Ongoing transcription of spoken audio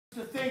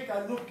think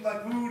I looked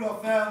like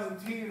Rudolph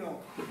Valentino.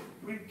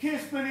 We'd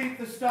kiss beneath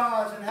the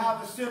stars and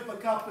have a sip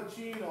of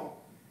cappuccino.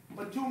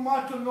 But too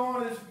much of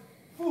Nora's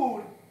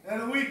food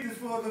and a weakness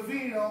for the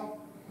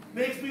vino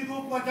makes me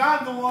look like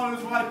I'm the one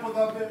who's right with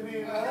a bambino.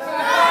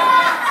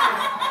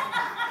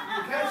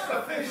 You catch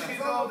the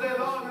fishes all day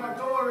long, our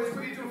dories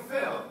we do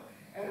fill.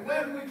 And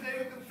when we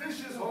take the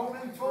fishes home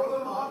and throw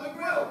them on the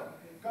grill.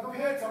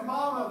 Compared to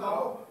Mama,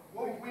 though,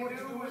 what we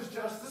do is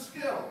just the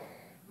skill.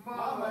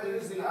 Mama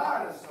is the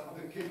artist of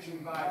the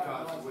kitchen by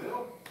God's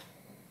will.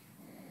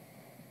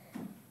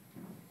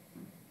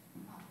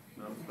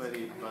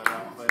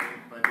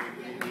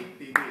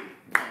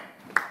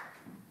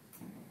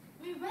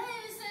 We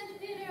raise St.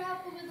 Peter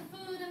up with the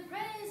food and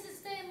praise his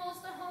day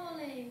most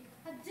holy.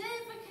 A day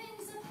for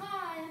kings up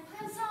high and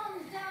pass on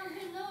down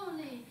here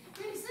lowly.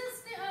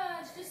 Resist the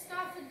urge to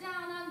scarf it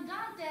down on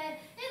Dante.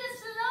 It is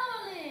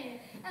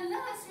slowly. And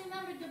let's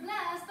remember to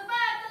bless the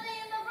broccoli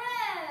and the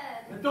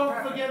bread. And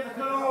don't forget the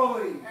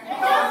cannoli.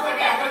 And don't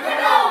forget the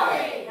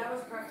cannoli. That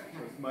was perfect.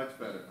 That was much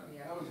better.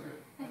 Yeah. That was good.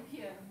 Thank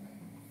you.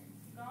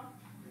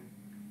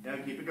 Yeah,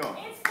 keep it going.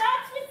 It's